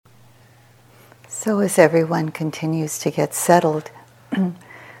So as everyone continues to get settled,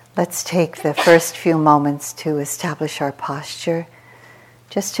 let's take the first few moments to establish our posture,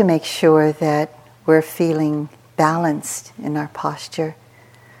 just to make sure that we're feeling balanced in our posture,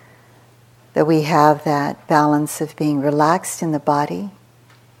 that we have that balance of being relaxed in the body,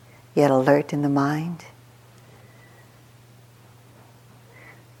 yet alert in the mind.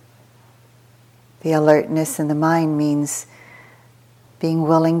 The alertness in the mind means being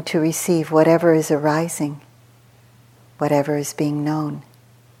willing to receive whatever is arising, whatever is being known.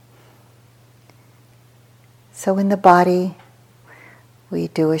 So in the body, we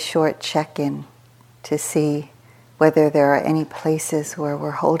do a short check-in to see whether there are any places where we're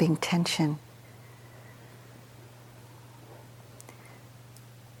holding tension.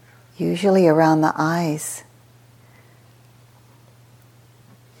 Usually around the eyes,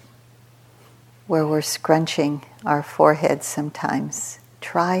 where we're scrunching our forehead sometimes,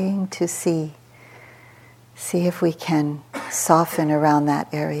 trying to see if we can soften around that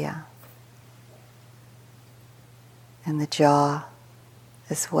area. And the jaw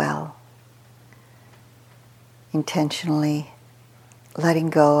as well. Intentionally letting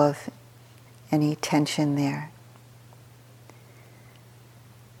go of any tension there.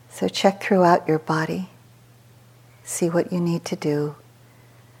 So check throughout your body. See what you need to do.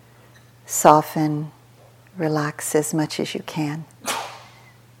 Soften, relax as much as you can.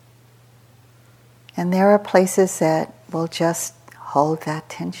 And there are places that will just hold that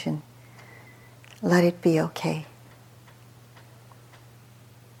tension. Let it be okay.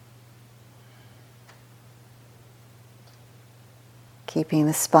 Keeping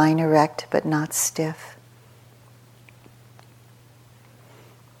the spine erect but not stiff.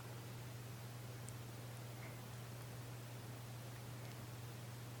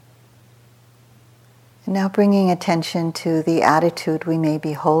 And now bringing attention to the attitude we may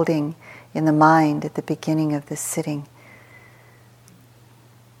be holding in the mind at the beginning of this sitting.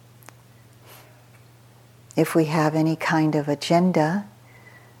 If we have any kind of agenda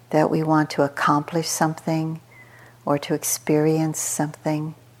that we want to accomplish something or to experience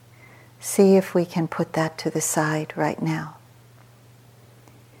something, see if we can put that to the side right now.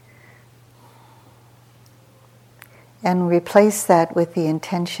 And replace that with the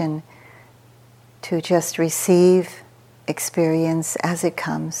intention to just receive experience as it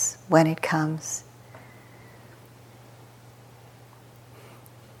comes, when it comes.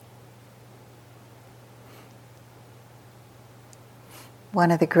 One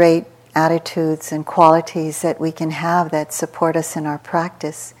of the great attitudes and qualities that we can have that support us in our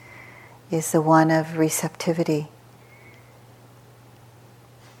practice is the one of receptivity.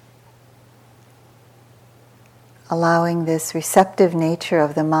 Allowing this receptive nature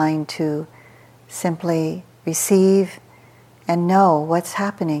of the mind to simply receive and know what's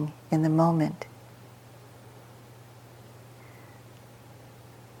happening in the moment.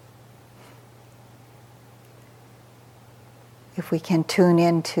 If we can tune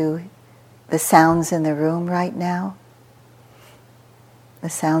into the sounds in the room right now, the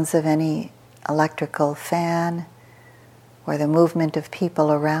sounds of any electrical fan, or the movement of people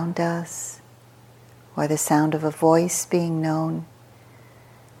around us, or the sound of a voice being known,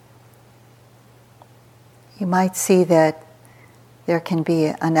 you might see that there can be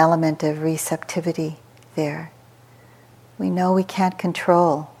an element of receptivity there. We know we can't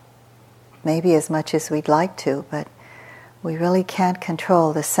control, maybe as much as we'd like to, but we really can't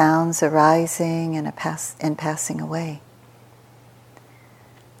control the sounds arising and passing away.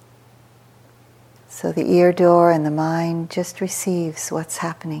 So the ear door and the mind just receives what's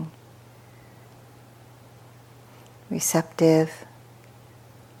happening. Receptive,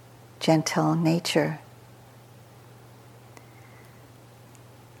 gentle nature.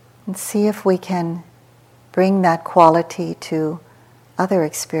 And see if we can bring that quality to other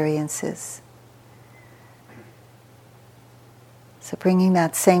experiences. So bringing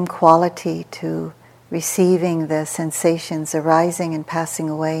that same quality to receiving the sensations arising and passing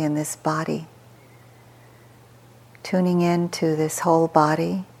away in this body. Tuning into this whole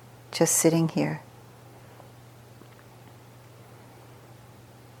body, just sitting here.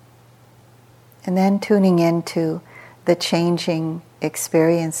 And then tuning into the changing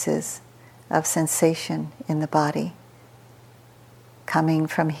experiences of sensation in the body, coming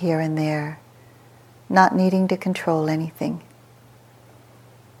from here and there, not needing to control anything.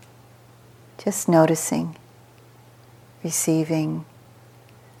 Just noticing, receiving,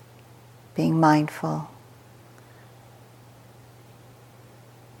 being mindful.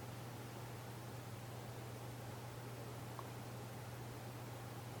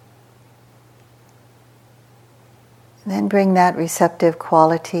 Then bring that receptive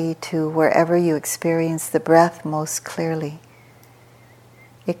quality to wherever you experience the breath most clearly.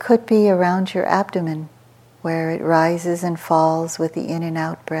 It could be around your abdomen, where it rises and falls with the in and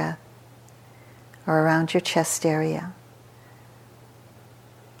out breath, or around your chest area.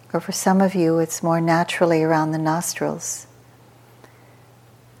 Or for some of you, it's more naturally around the nostrils.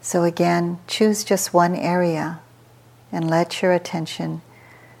 So again, choose just one area and let your attention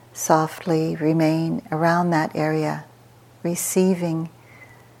softly remain around that area, receiving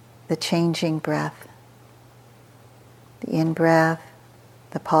the changing breath. The in-breath,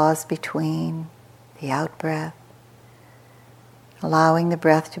 the pause between, the out-breath. Allowing the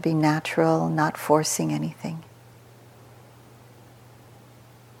breath to be natural, not forcing anything.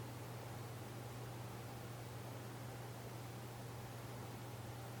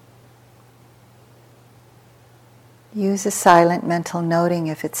 Use a silent mental noting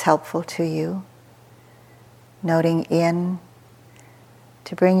if it's helpful to you. Noting in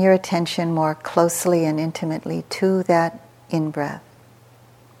to bring your attention more closely and intimately to that in-breath.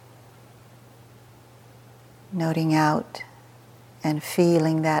 Noting out and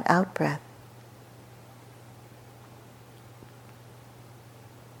feeling that out-breath.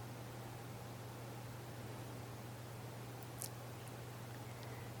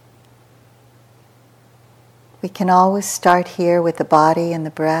 We can always start here with the body and the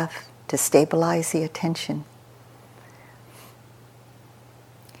breath to stabilize the attention.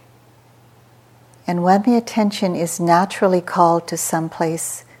 And when the attention is naturally called to some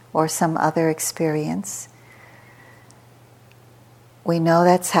place or some other experience, we know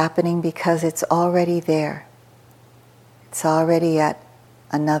that's happening because it's already there. It's already at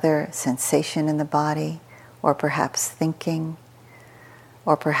another sensation in the body, or perhaps thinking,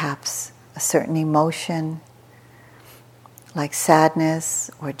 or perhaps a certain emotion, like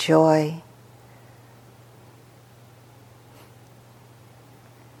sadness or joy.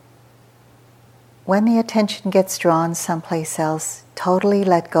 When the attention gets drawn someplace else, totally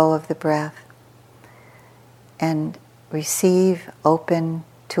let go of the breath and receive, open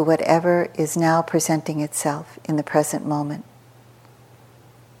to whatever is now presenting itself in the present moment.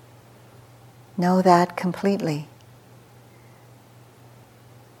 Know that completely.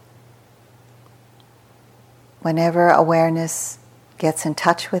 Whenever awareness gets in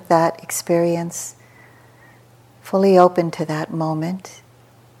touch with that experience, fully open to that moment,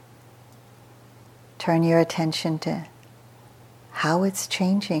 turn your attention to how it's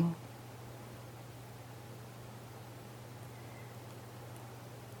changing.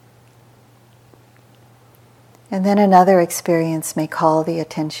 And then another experience may call the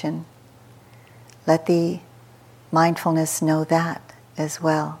attention. Let the mindfulness know that as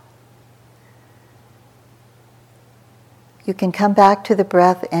well. You can come back to the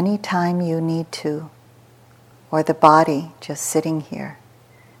breath anytime you need to, or the body just sitting here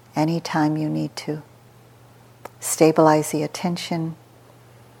anytime you need to. Stabilize the attention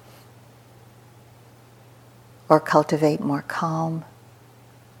or cultivate more calm.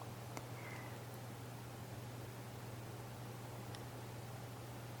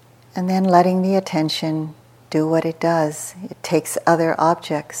 And then letting the attention do what it does. It takes other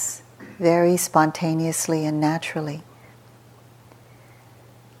objects very spontaneously and naturally.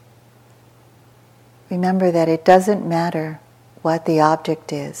 Remember that it doesn't matter what the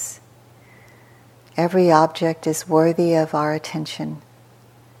object is. Every object is worthy of our attention.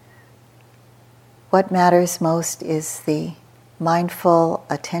 What matters most is the mindful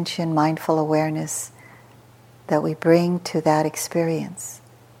attention, mindful awareness that we bring to that experience.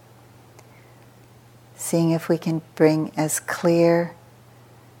 Seeing if we can bring as clear,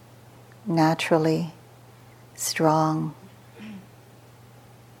 naturally, strong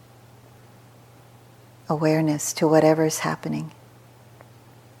awareness to whatever's happening.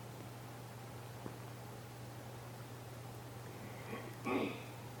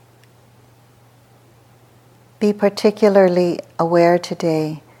 Be particularly aware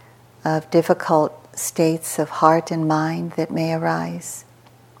today of difficult states of heart and mind that may arise.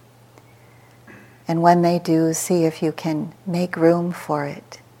 And when they do, see if you can make room for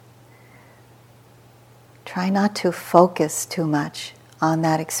it. Try not to focus too much on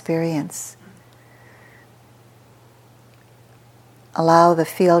that experience. Allow the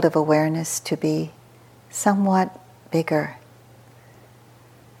field of awareness to be somewhat bigger.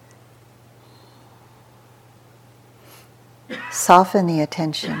 Soften the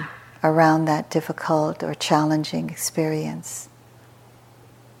attention around that difficult or challenging experience.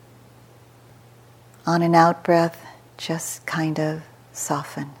 On an out-breath, just kind of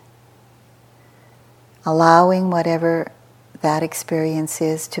soften. Allowing whatever that experience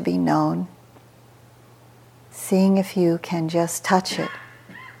is to be known. seeing if you can just touch it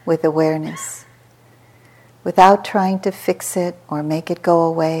with awareness, without trying to fix it or make it go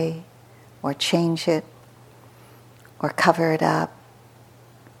away or change it or cover it up.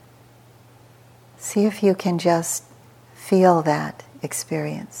 See if you can just feel that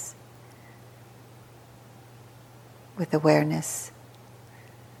experience with awareness.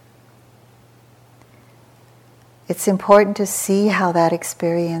 It's important to see how that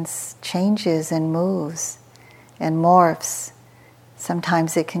experience changes and moves and morphs.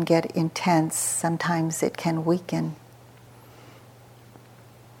 Sometimes it can get intense, sometimes it can weaken.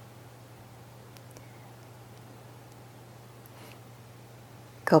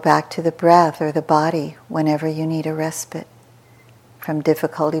 Go back to the breath or the body whenever you need a respite from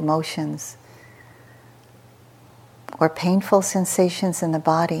difficult emotions or painful sensations in the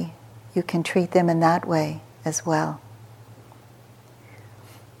body. You can treat them in that way as well.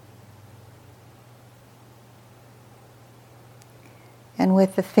 And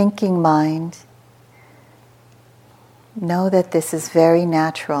with the thinking mind, know that this is very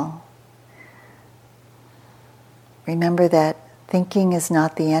natural. Remember that thinking is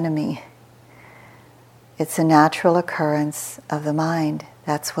not the enemy. It's a natural occurrence of the mind.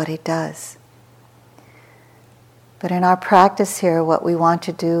 That's what it does. But in our practice here, what we want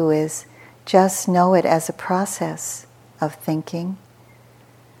to do is just know it as a process of thinking.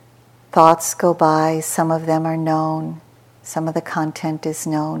 Thoughts go by, some of them are known, some of the content is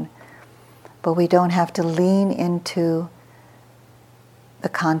known, but we don't have to lean into the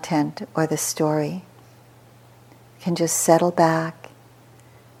content or the story. We can just settle back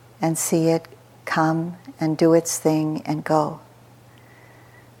and see it come and do its thing and go.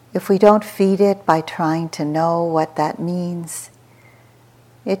 If we don't feed it by trying to know what that means,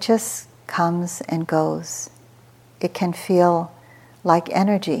 it just comes and goes. It can feel like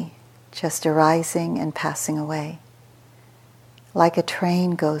energy, just arising and passing away, like a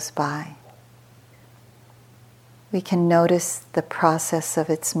train goes by. We can notice the process of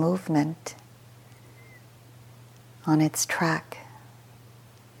its movement on its track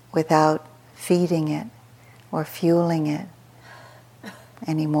without feeding it or fueling it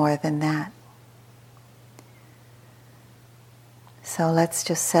any more than that. So let's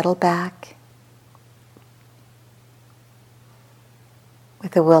just settle back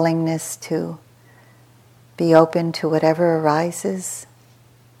with a willingness to be open to whatever arises,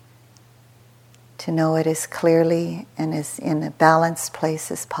 to know it as clearly and as in a balanced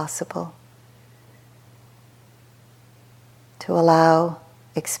place as possible, to allow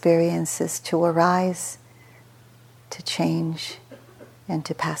experiences to arise, to change, and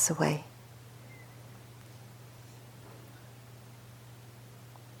to pass away.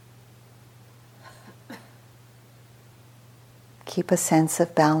 Keep a sense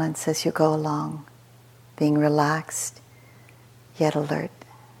of balance as you go along, being relaxed yet alert.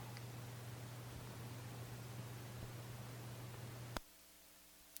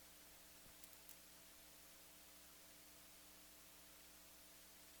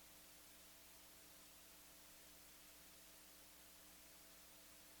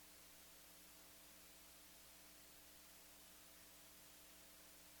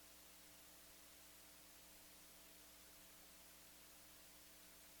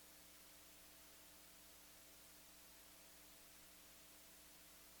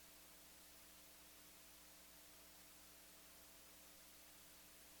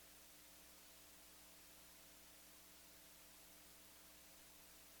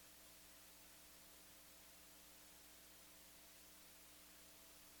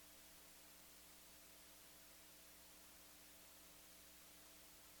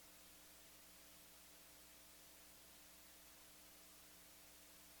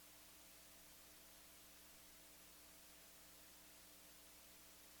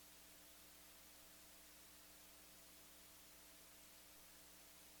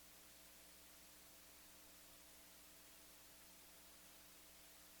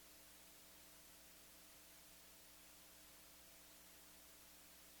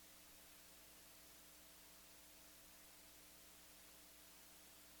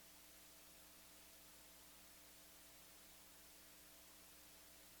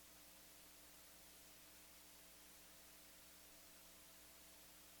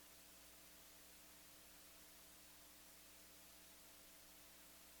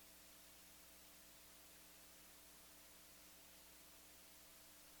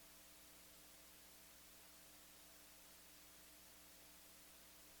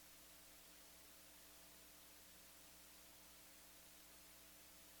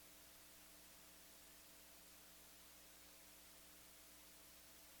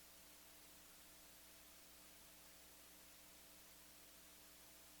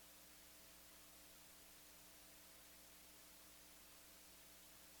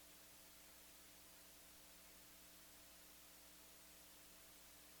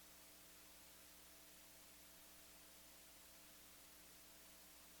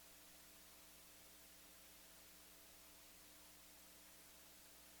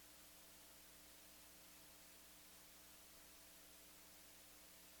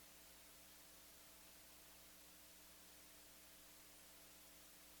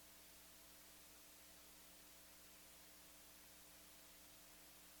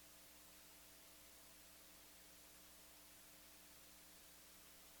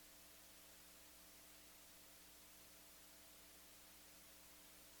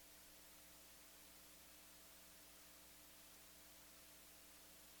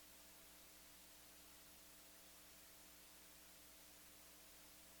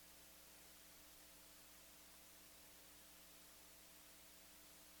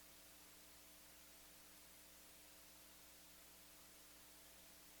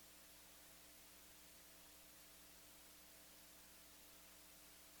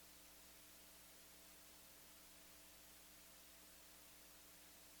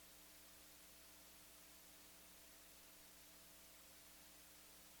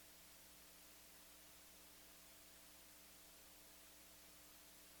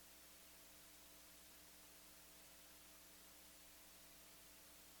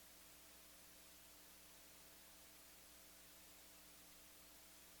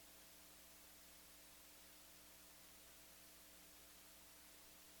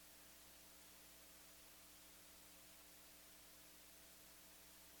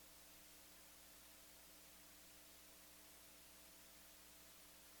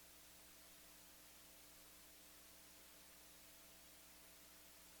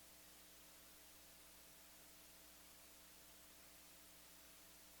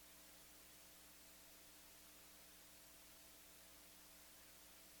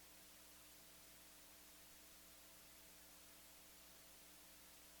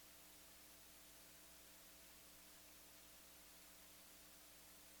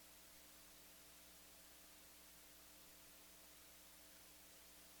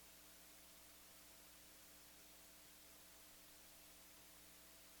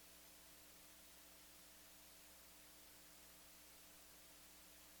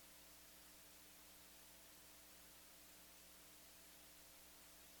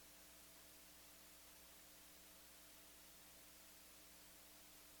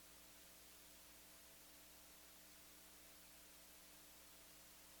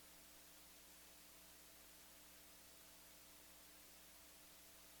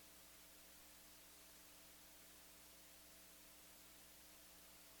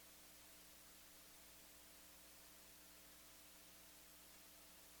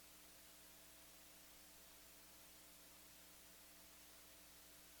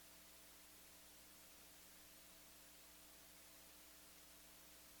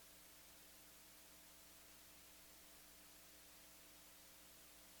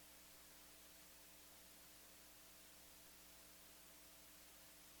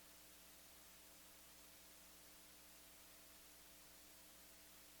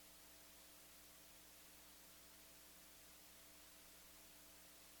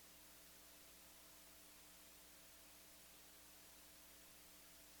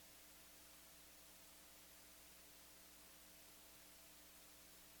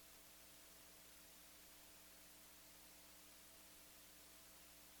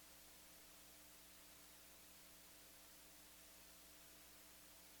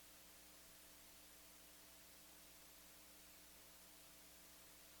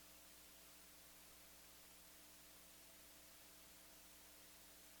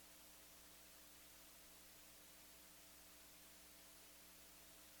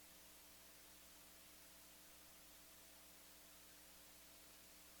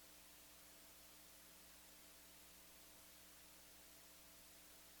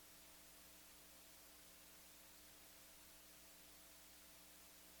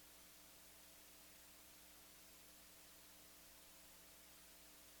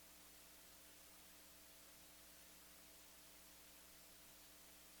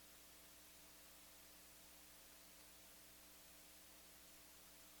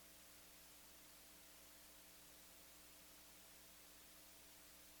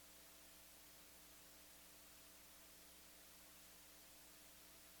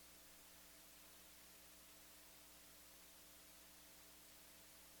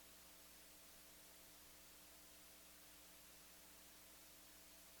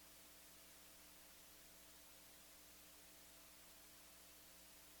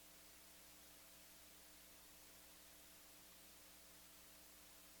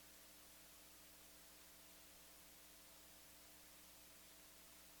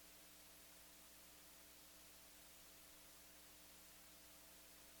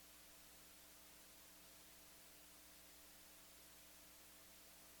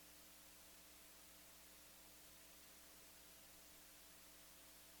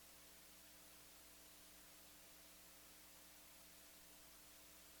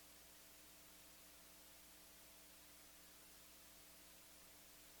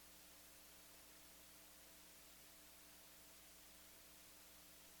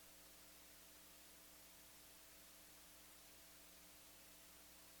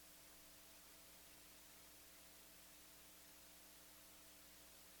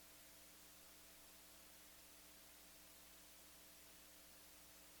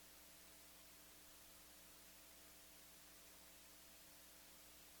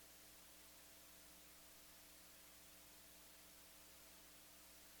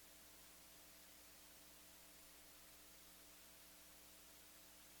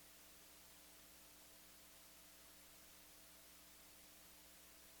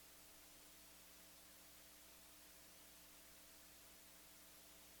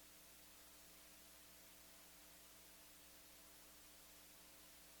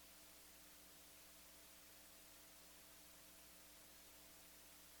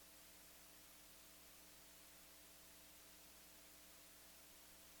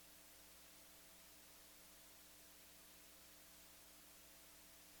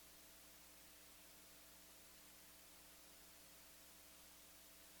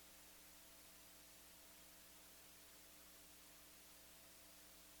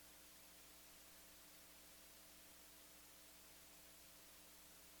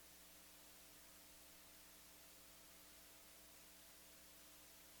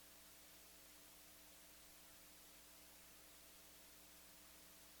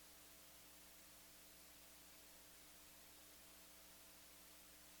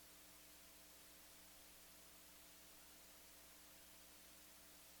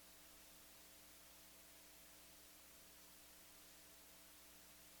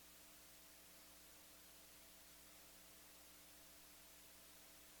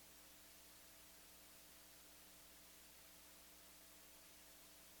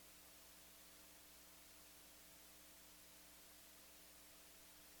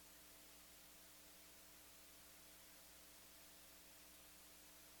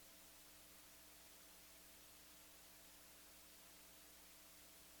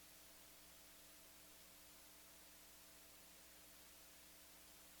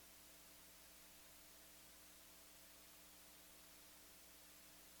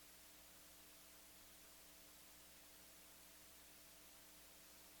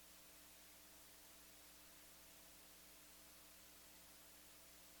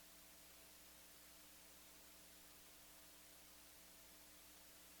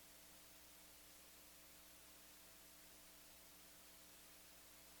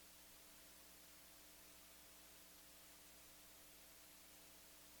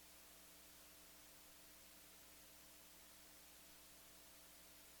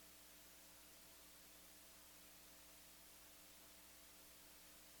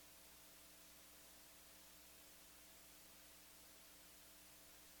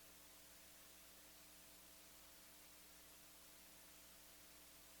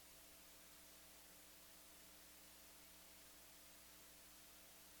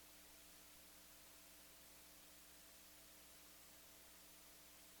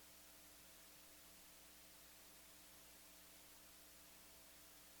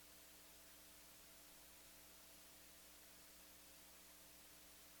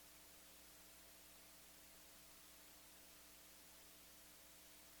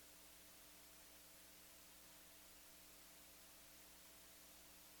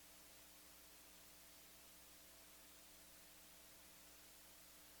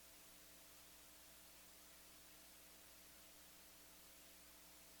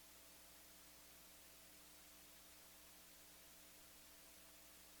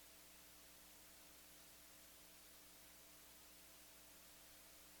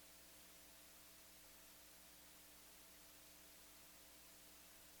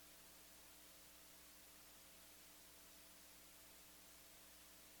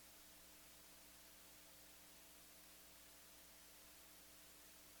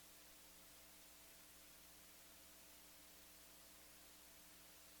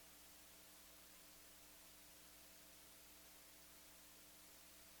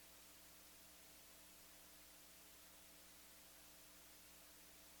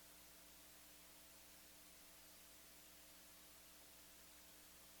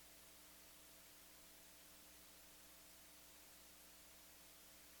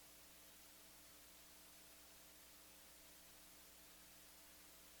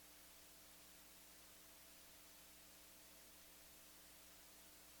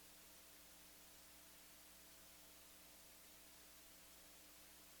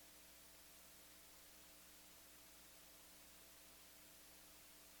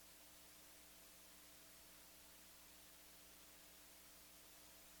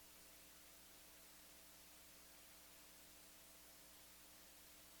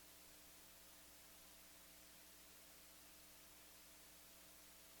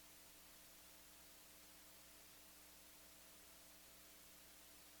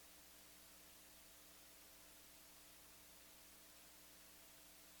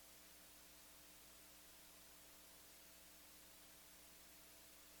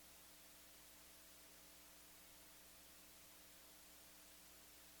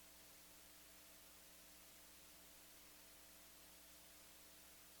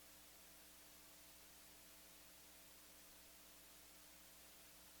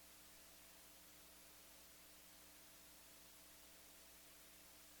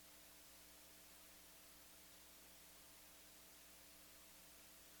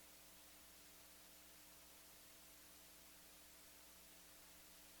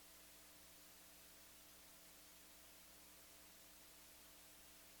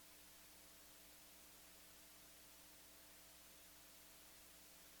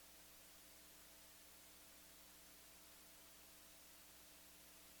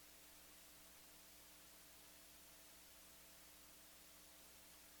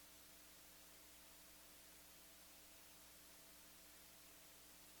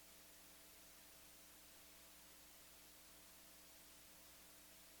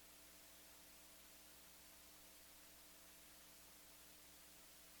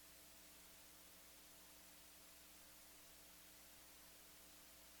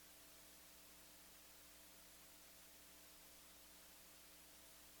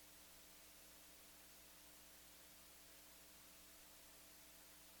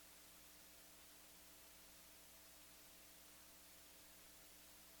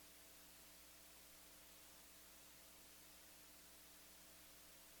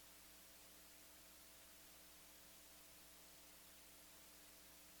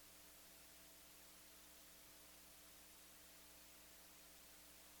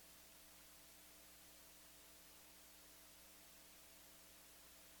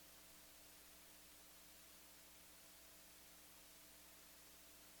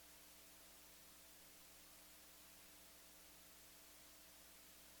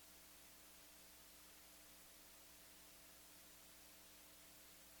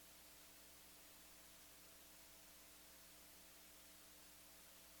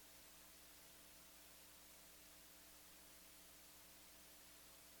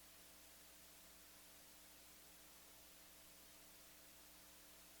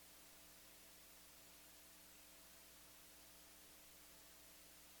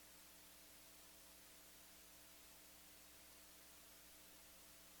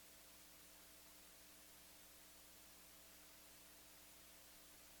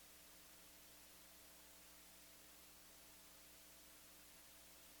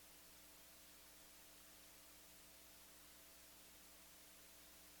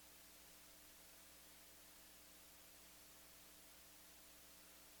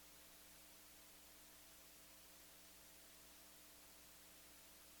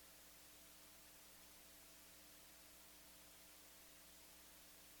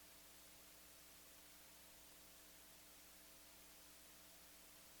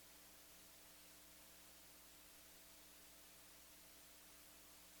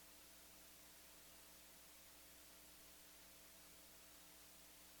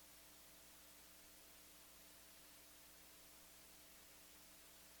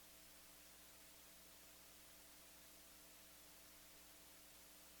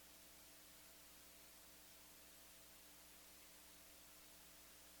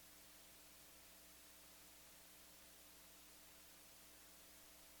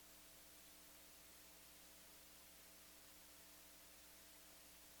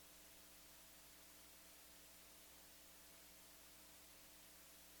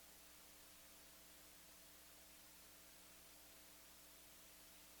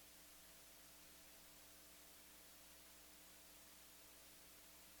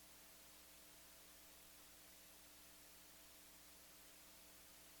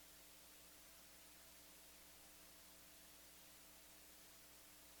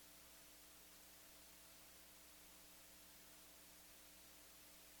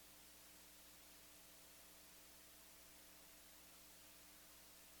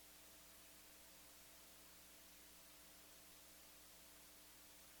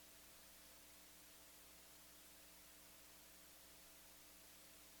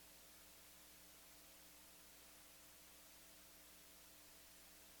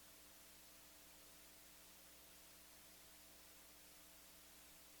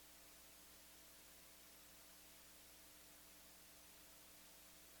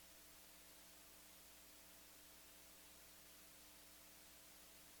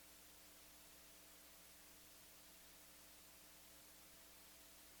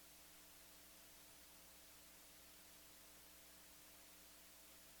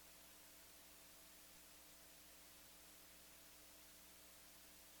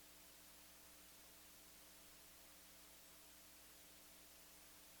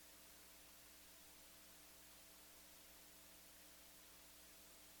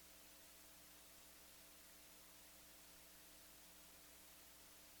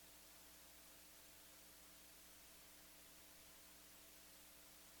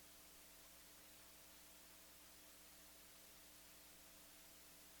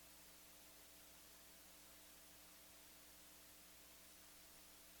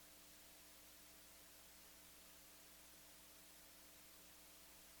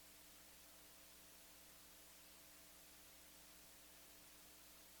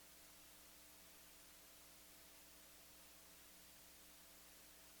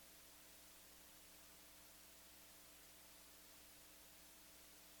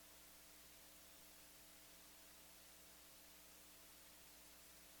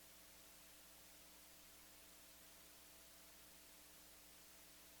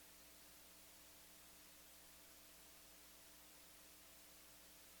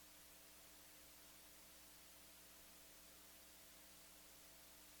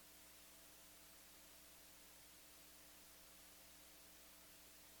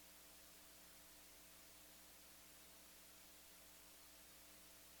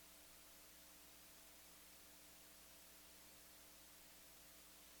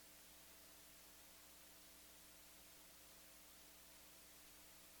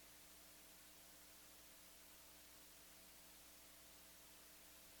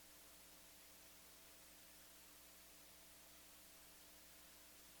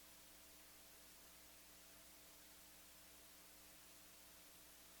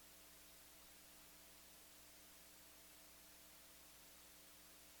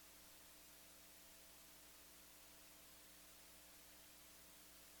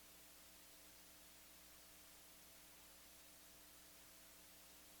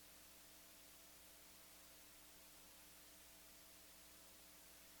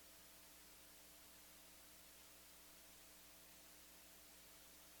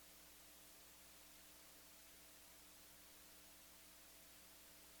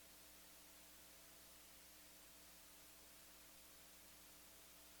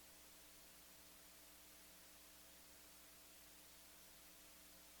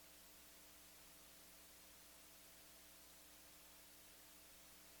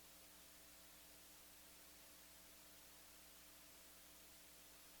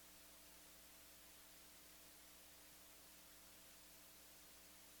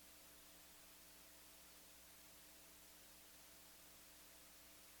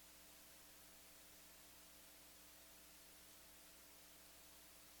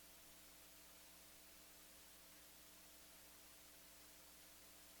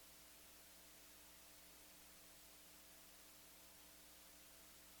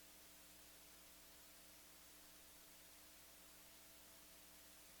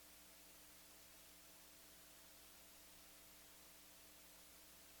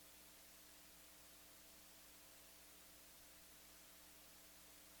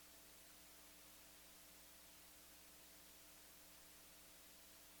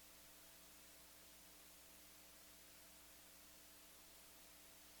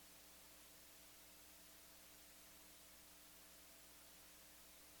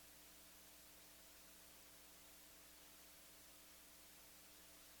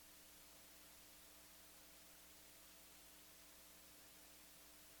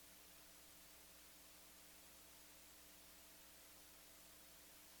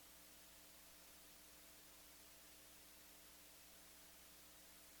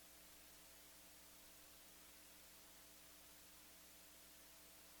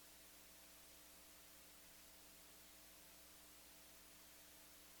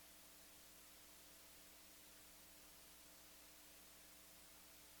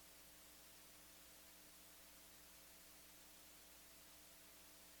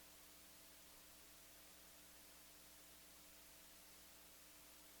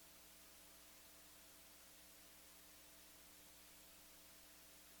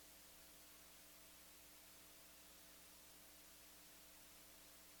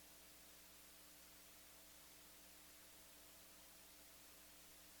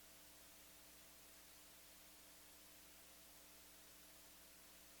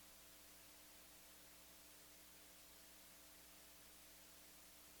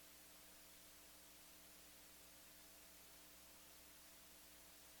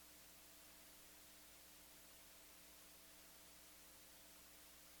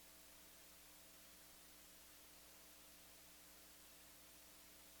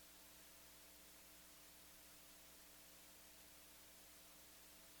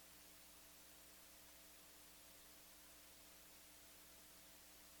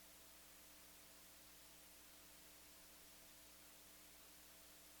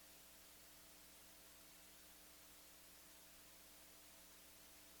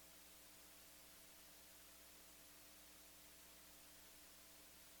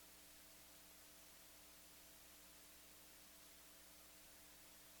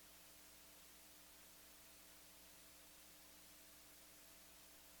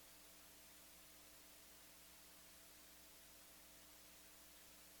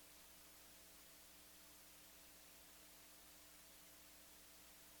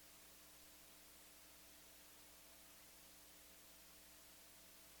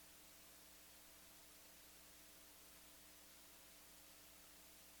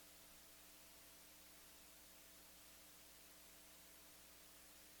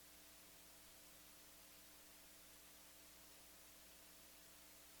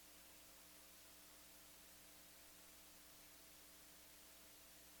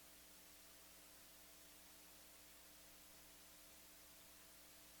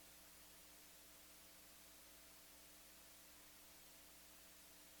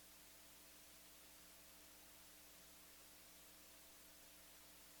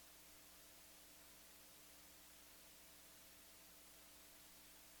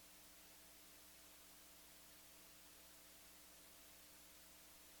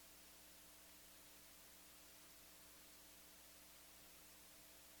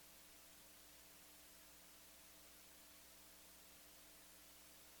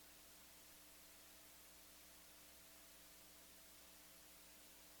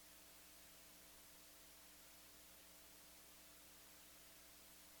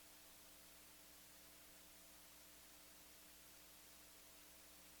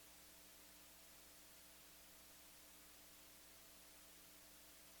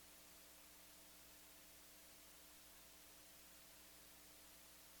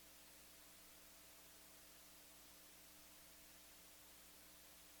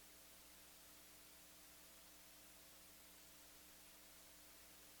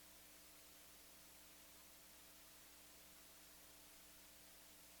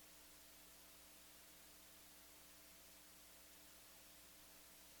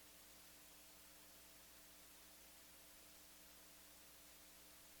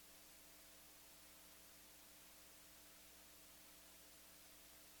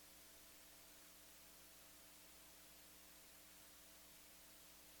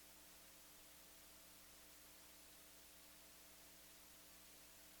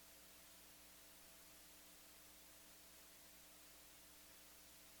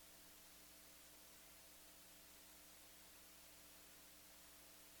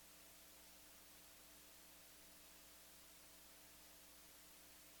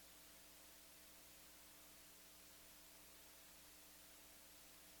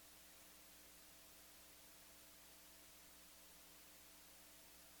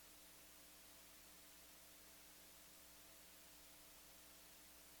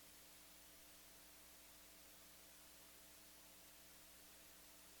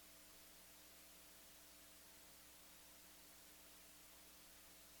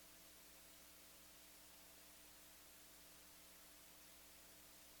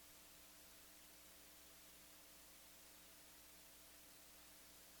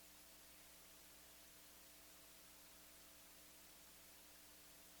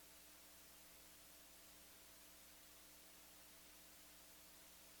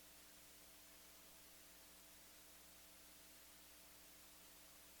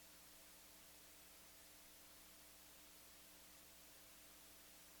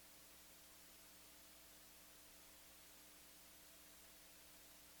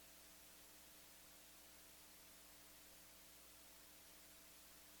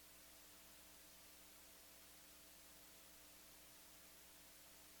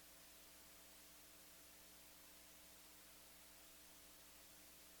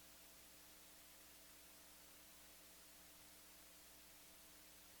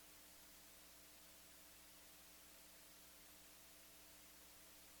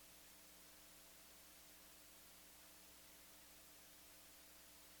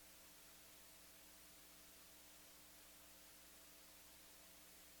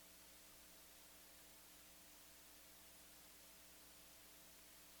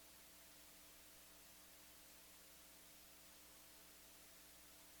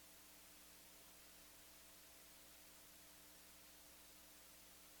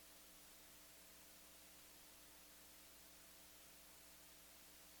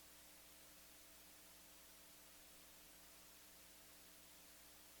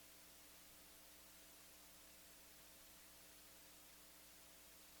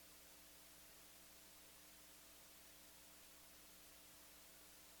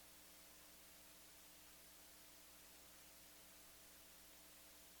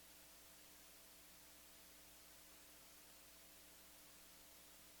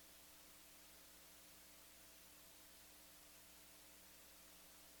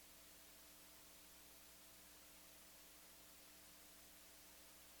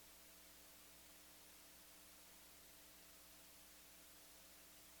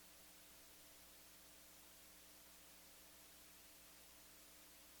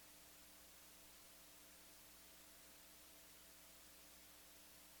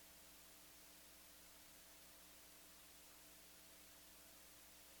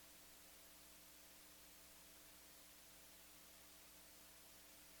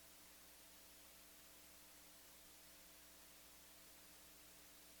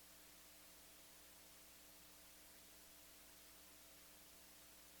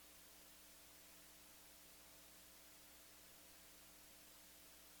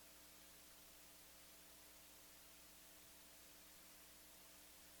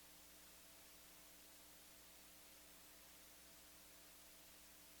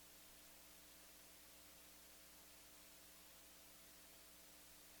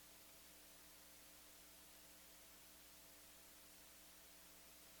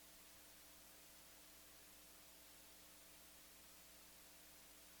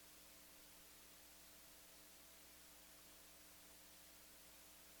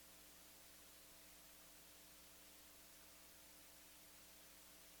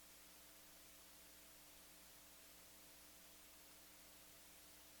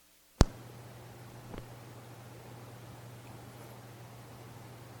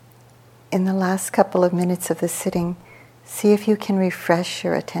 in the last couple of minutes of the sitting, see if you can refresh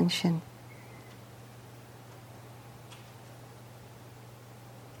your attention.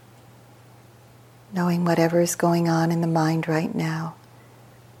 Knowing whatever is going on in the mind right now,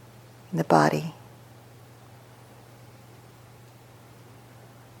 in the body.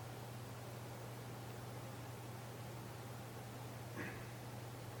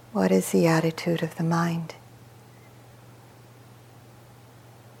 What is the attitude of the mind?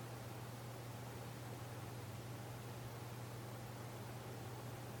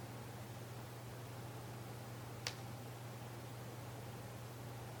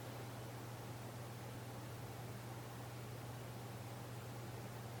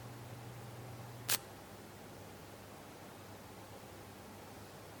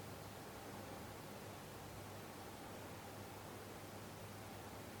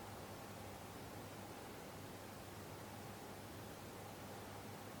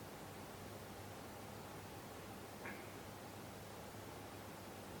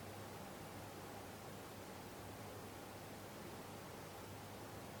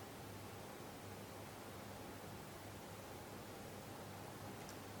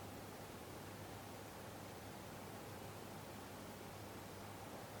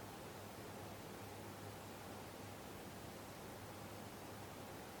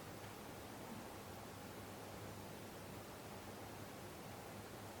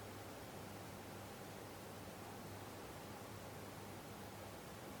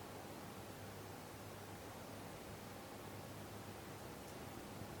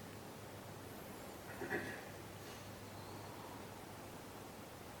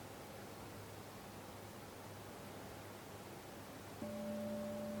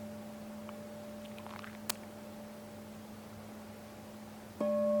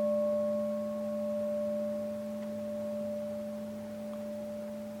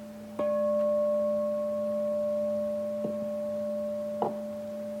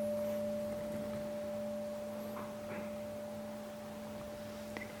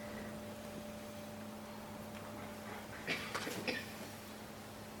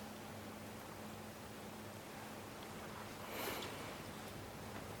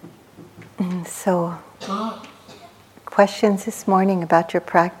 So, questions this morning about your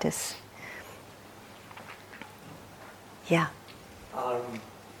practice? Yeah.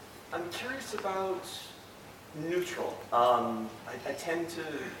 I'm curious about neutral. I tend to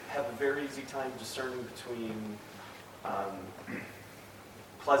have a very easy time discerning between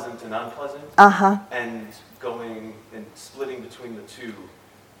pleasant and unpleasant, and going and splitting between the two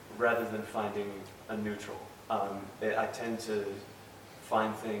rather than finding a neutral. I tend to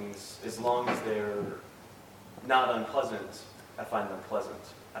find things, as long as they're not unpleasant, I find them pleasant.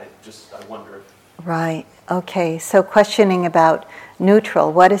 I wonder if... Right, okay, so questioning about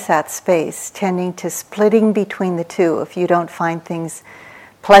neutral, what is that space? Tending to splitting between the two. If you don't find things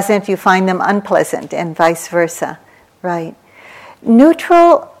pleasant, you find them unpleasant, and vice versa, right?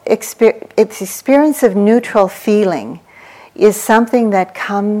 Neutral, experience of neutral feeling is something that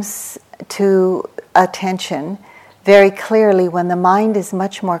comes to attention very clearly when the mind is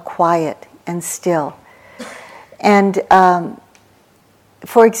much more quiet and still. And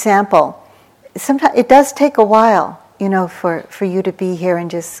for example, sometimes it does take a while, for you to be here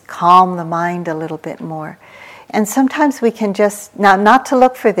and just calm the mind a little bit more. And sometimes we can just, now not to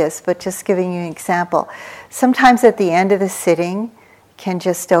look for this, but just giving you an example, sometimes at the end of the sitting, you can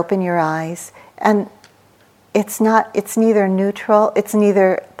just open your eyes, and it's neither neutral, it's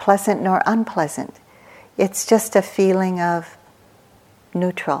neither pleasant nor unpleasant. It's just a feeling of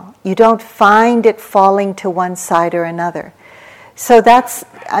neutral. You don't find it falling to one side or another. So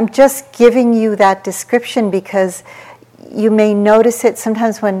I'm just giving you that description because you may notice it.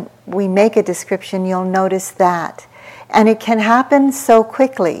 Sometimes when we make a description, you'll notice that. And it can happen so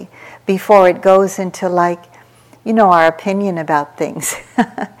quickly before it goes into our opinion about things.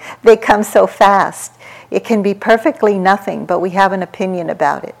 They come so fast. It can be perfectly nothing, but we have an opinion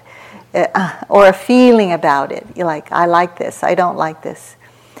about it. Or a feeling about it. You're like, I like this, I don't like this.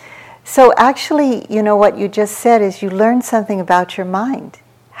 So actually, what you just said is you learned something about your mind,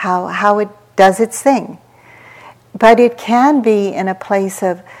 how it does its thing. But it can be in a place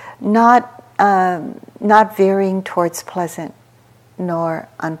of not veering towards pleasant nor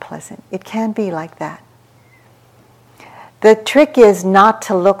unpleasant. It can be like that. The trick is not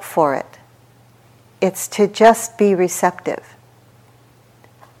to look for it. It's to just be receptive.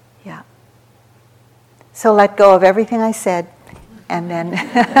 Yeah. So let go of everything I said, and then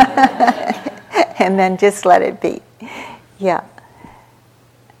and then just let it be. Yeah.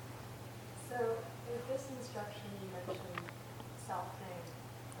 So with this instruction, you mentioned self-thing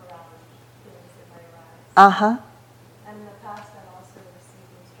around feelings that might arise. Uh-huh. And in the past, I've also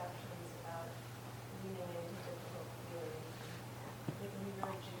received instructions about leaning into difficult feelings. They can be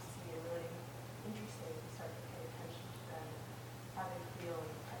really juicy or really interesting to start to pay attention to them, having feel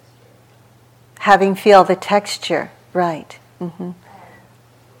the texture. Having feel the texture, right. Mm-hmm.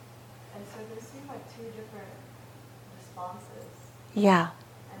 And so there seem like two different responses. Yeah.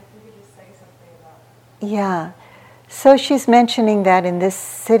 And if you could just say something about Yeah. So she's mentioning that in this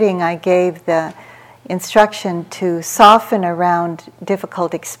sitting I gave the instruction to soften around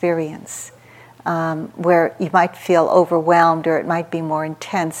difficult experience, where you might feel overwhelmed or it might be more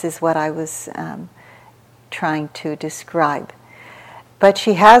intense, is what I was trying to describe. But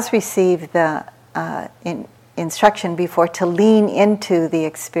she has received the instruction before to lean into the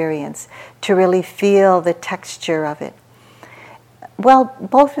experience, to really feel the texture of it. Well,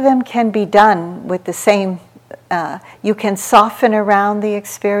 both of them can be done with the same. You can soften around the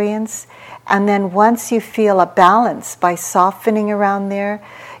experience, and then once you feel a balance by softening around there,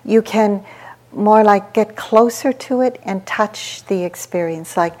 you can more like get closer to it and touch the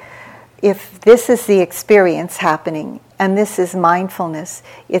experience. Like if this is the experience happening and this is mindfulness,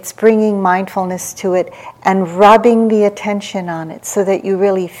 it's bringing mindfulness to it and rubbing the attention on it so that you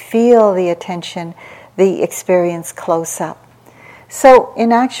really feel the attention, the experience close up. So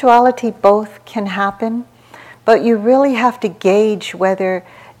in actuality, both can happen, but you really have to gauge whether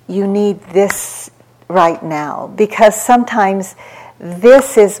you need this right now, because sometimes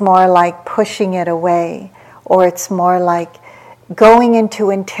this is more like pushing it away, or it's more like going into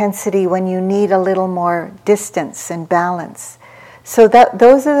intensity when you need a little more distance and balance. So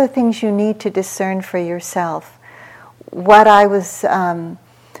those are the things you need to discern for yourself. What I was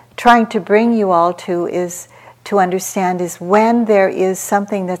trying to bring you all to understand is when there is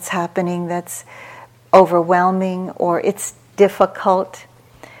something that's happening that's overwhelming or it's difficult,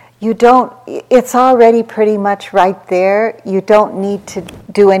 it's already pretty much right there. You don't need to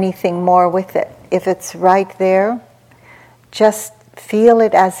do anything more with it. If it's right there, just feel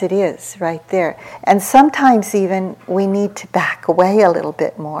it as it is right there. And sometimes even we need to back away a little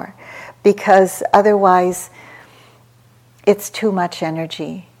bit more, because otherwise it's too much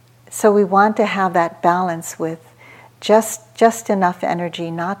energy. So we want to have that balance with just enough energy,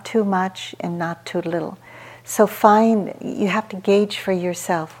 not too much and not too little. So you have to gauge for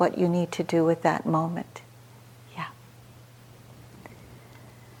yourself what you need to do with that moment. Yeah.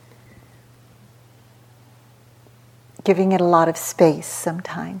 Giving it a lot of space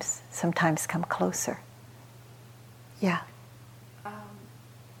sometimes come closer. Yeah.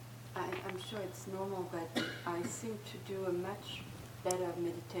 I'm sure it's normal, but I seem to do a much better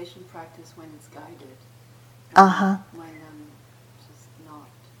meditation practice when it's guided. Uh-huh. When I'm just not.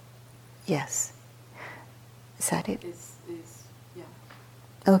 Yes. Is that it? Yeah.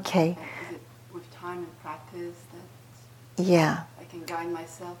 Okay. Is it with time and practice that yeah. I can guide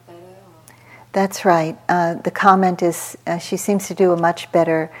myself better? Or? That's right. The comment is she seems to do a much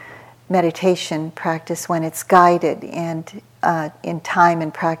better meditation practice when it's guided, and in time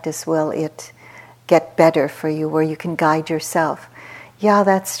and practice will it get better for you, where you can guide yourself. Yeah,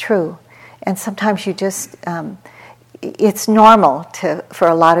 that's true. And sometimes you just, it's normal for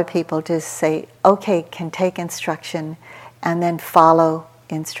a lot of people to say, okay, can take instruction and then follow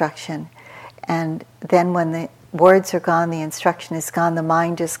instruction. And then when the words are gone, the instruction is gone, the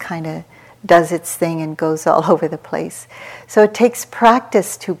mind just kind of does its thing and goes all over the place. So it takes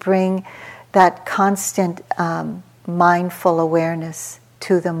practice to bring that constant mindful awareness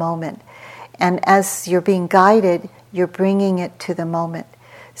to the moment. And as you're being guided, you're bringing it to the moment.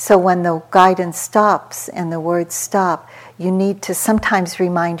 So when the guidance stops and the words stop, you need to sometimes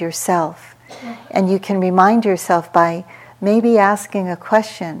remind yourself. And you can remind yourself by maybe asking a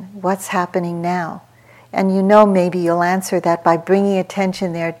question, what's happening now? And maybe you'll answer that by bringing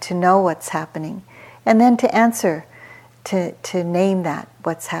attention there to know what's happening. And then to answer, to name that,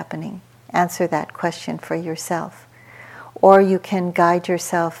 what's happening. Answer that question for yourself. Or you can guide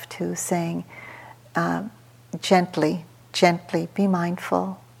yourself to saying, gently, be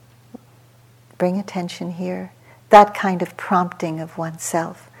mindful. Bring attention here. That kind of prompting of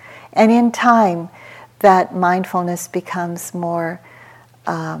oneself. And in time, that mindfulness becomes more,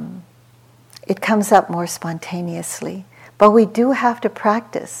 it comes up more spontaneously. But we do have to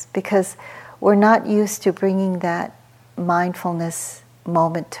practice, because we're not used to bringing that mindfulness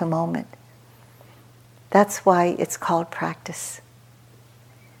moment to moment. That's why it's called practice.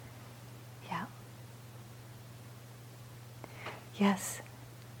 Yeah. Yes?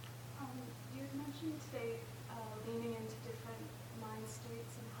 You had mentioned today leaning into different mind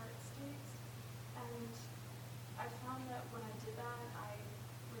states and heart states, and I found that when I did that, I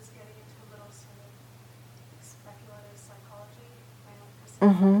was getting into a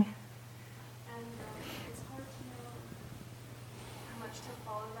Mm-hmm. And it's hard to know how much to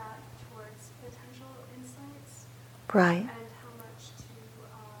follow that towards potential insights. Right. And how much to,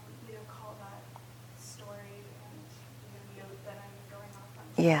 call that story and, note that I'm going off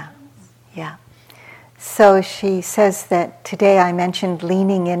on Yeah. tangents. Yeah. So she says that today I mentioned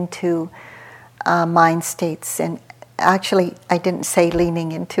leaning into mind states, and actually I didn't say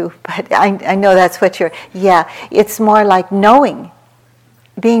leaning into, but I know that's what it's more like knowing,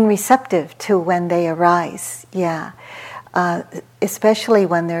 being receptive to when they arise, especially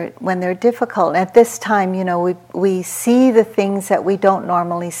when they're difficult. At this time, we see the things that we don't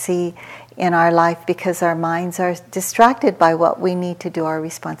normally see in our life because our minds are distracted by what we need to do, our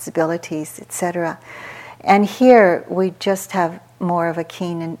responsibilities, etc. And here we just have more of a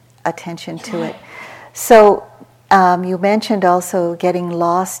keen attention to it. So you mentioned also getting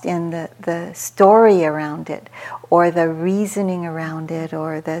lost in the story around it, or the reasoning around it,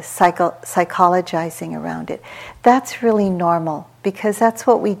 or the psychologizing around it. That's really normal, because that's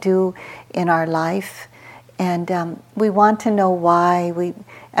what we do in our life, and we want to know why. We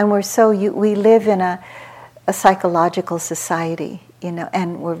live in a psychological society,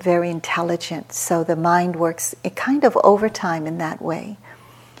 and we're very intelligent, so the mind works kind of overtime in that way.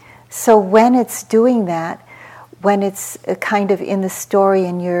 So when it's doing that, when it's kind of in the story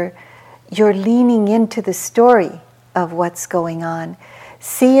and you're leaning into the story of what's going on,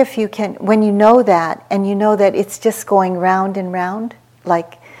 see if you can, when you know that, and you know that it's just going round and round,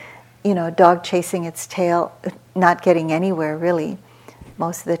 like, a dog chasing its tail, not getting anywhere really,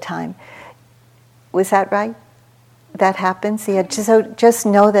 most of the time. Was that right? That happens? Yeah, so just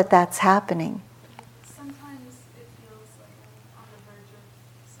know that that's happening. Sometimes it feels like I'm on the verge of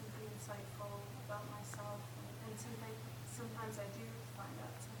something insightful about myself, and sometimes I do find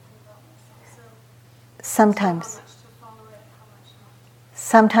out something about myself. Sometimes. So how much to follow it, how much not.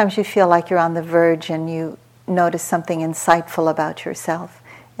 Sometimes you feel like you're on the verge and you notice something insightful about yourself,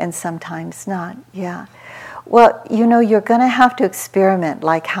 and sometimes not. Yeah. Well, you're going to have to experiment,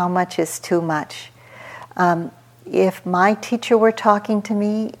 like how much is too much. If my teacher were talking to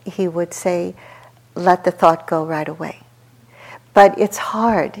me, he would say, let the thought go right away. But it's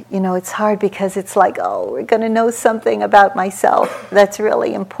hard, it's hard because it's like, oh, we're going to know something about myself that's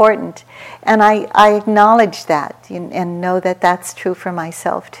really important. And I acknowledge that and know that that's true for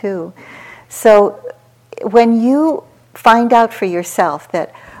myself too. So when you find out for yourself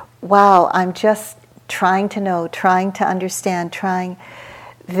that, wow, I'm just trying to know, trying to understand,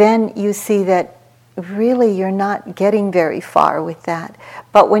 then you see that really you're not getting very far with that.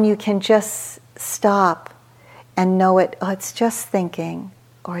 But when you can just stop and know it, oh, it's just thinking,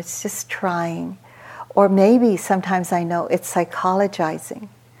 or it's just trying, or maybe sometimes I know it's psychologizing,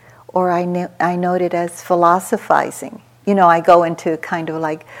 or I note it as philosophizing. I go into kind of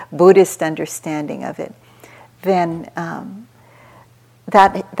like Buddhist understanding of it. Then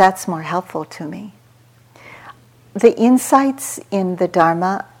that's more helpful to me. The insights in the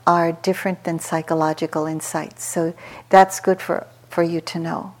Dharma are different than psychological insights, so that's good for you to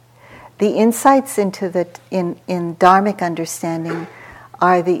know. The insights into in Dharmic understanding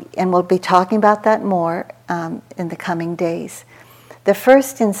are and we'll be talking about that more in the coming days. The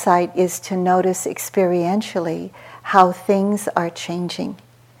first insight is to notice experientially how things are changing.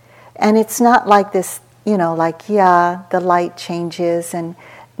 And it's not like this, the light changes and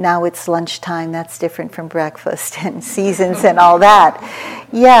now it's lunchtime, that's different from breakfast and seasons and all that.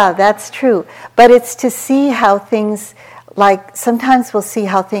 Yeah, that's true. But it's to see how things, like sometimes we'll see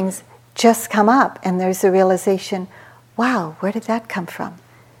how things just come up and there's a realization, wow, where did that come from?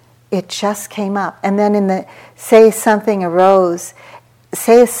 It just came up. And then say something arose,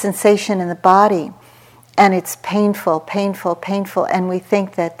 say a sensation in the body, and it's painful, and we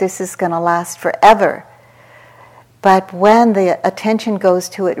think that this is going to last forever. But when the attention goes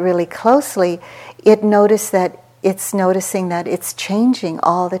to it really closely, it's noticing that it's changing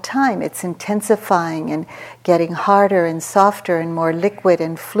all the time. It's intensifying and getting harder and softer and more liquid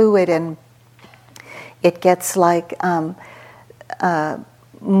and fluid, and it gets like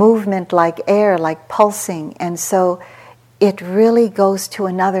movement like air, like pulsing. And so it really goes to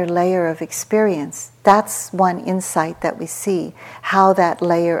another layer of experience. That's one insight that we see, how that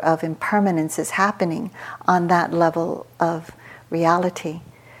layer of impermanence is happening on that level of reality.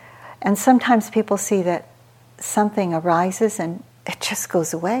 And sometimes people see that something arises and it just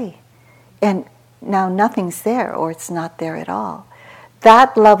goes away. And now nothing's there, or it's not there at all.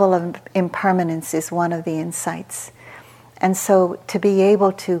 That level of impermanence is one of the insights. And so to be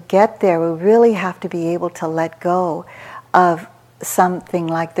able to get there, we really have to be able to let go of something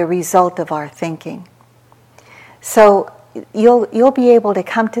like the result of our thinking. So you'll be able to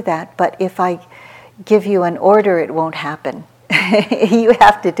come to that, but if I give you an order, it won't happen. You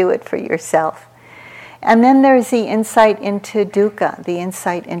have to do it for yourself. And then there's the insight into dukkha, the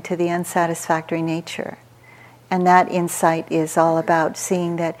insight into the unsatisfactory nature. And that insight is all about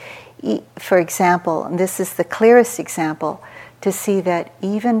seeing that, for example, and this is the clearest example, to see that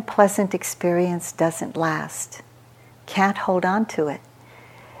even pleasant experience doesn't last. Can't hold on to it.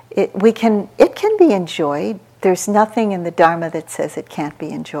 It can be enjoyed. There's nothing in the Dharma that says it can't be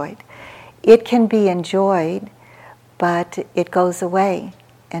enjoyed. It can be enjoyed, but it goes away,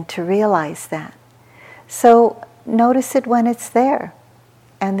 and to realize that. So notice it when it's there,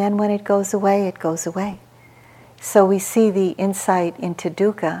 and then when it goes away, it goes away. So we see the insight into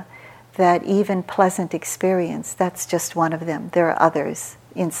dukkha, that even pleasant experience, that's just one of them. There are others,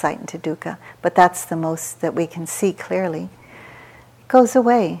 insight into dukkha, but that's the most that we can see clearly. It goes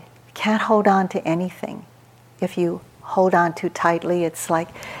away. Can't hold on to anything. If you hold on too tightly, it's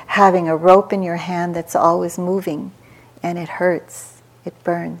like having a rope in your hand that's always moving, and it hurts, it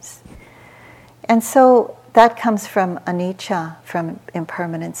burns. And so that comes from anicca, from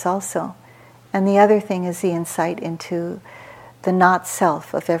impermanence also. And the other thing is the insight into the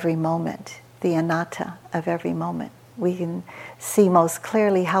not-self of every moment, the anatta of every moment. We can see most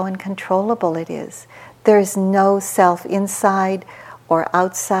clearly how uncontrollable it is. There's no self inside or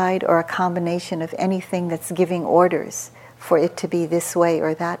outside or a combination of anything that's giving orders for it to be this way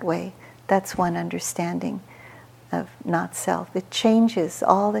or that way. That's one understanding of not-self. It changes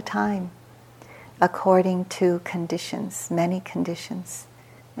all the time according to conditions, many conditions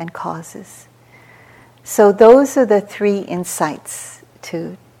and causes. So those are the three insights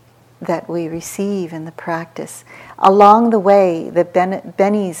that we receive in the practice. Along the way, the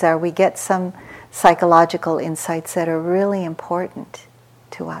bennies are, we get some psychological insights that are really important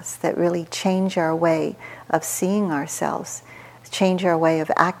to us, that really change our way of seeing ourselves, change our way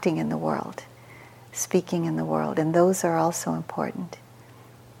of acting in the world, speaking in the world, and those are also important.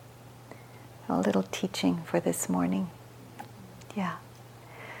 A little teaching for this morning. Yeah.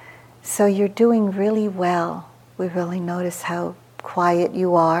 So you're doing really well. We really notice how quiet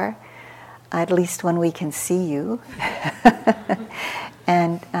you are, at least when we can see you.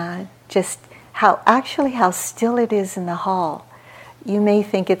 And just how still it is in the hall. You may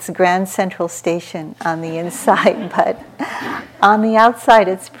think it's Grand Central Station on the inside, but on the outside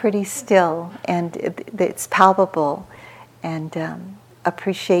it's pretty still, and it's palpable. And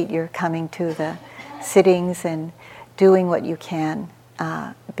appreciate your coming to the sittings and doing what you can,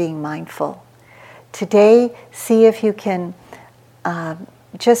 being mindful. Today, see if you can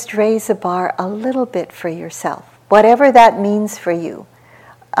just raise a bar a little bit for yourself, whatever that means for you.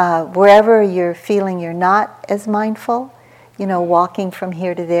 Wherever you're feeling you're not as mindful, walking from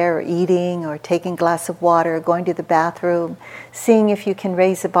here to there, or eating, or taking a glass of water, or going to the bathroom, seeing if you can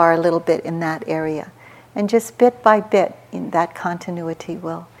raise the bar a little bit in that area. And just bit by bit, in that continuity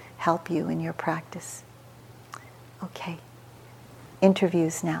will help you in your practice. Okay.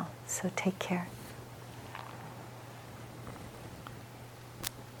 Interviews now, so take care.